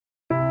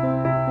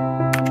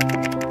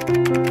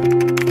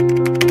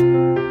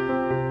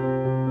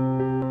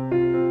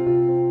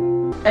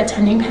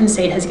Attending Penn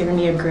State has given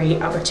me a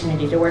great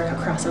opportunity to work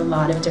across a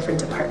lot of different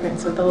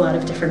departments with a lot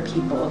of different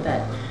people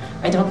that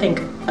I don't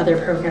think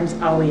other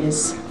programs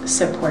always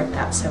support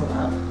that so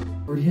well.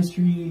 Art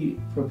history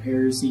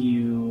prepares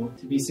you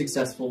to be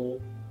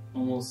successful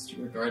almost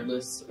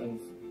regardless of,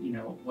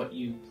 what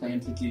you plan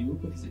to do,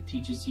 because it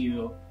teaches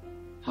you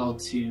how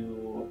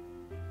to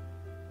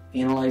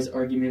analyze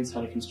arguments,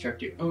 how to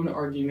construct your own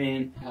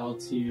argument, how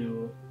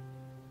to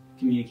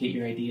communicate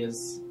your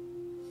ideas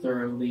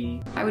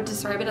thoroughly. I would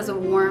describe it as a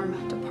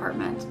warm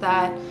department,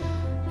 that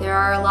there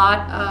are a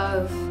lot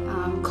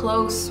of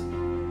close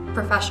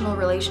professional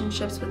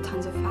relationships with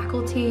tons of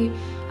faculty.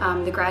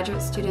 The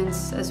graduate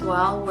students as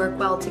well work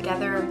well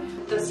together.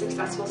 The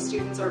successful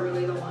students are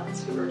really the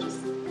ones who are just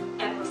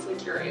endlessly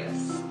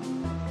curious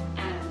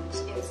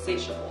and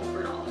insatiable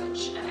for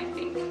knowledge, and I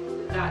think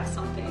that's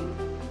something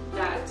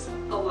that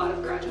a lot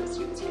of graduate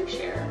students here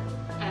share,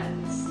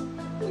 and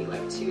we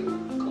like to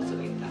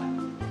cultivate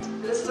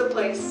that. This is a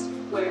place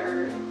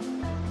where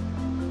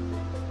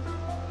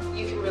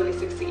you can really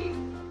succeed.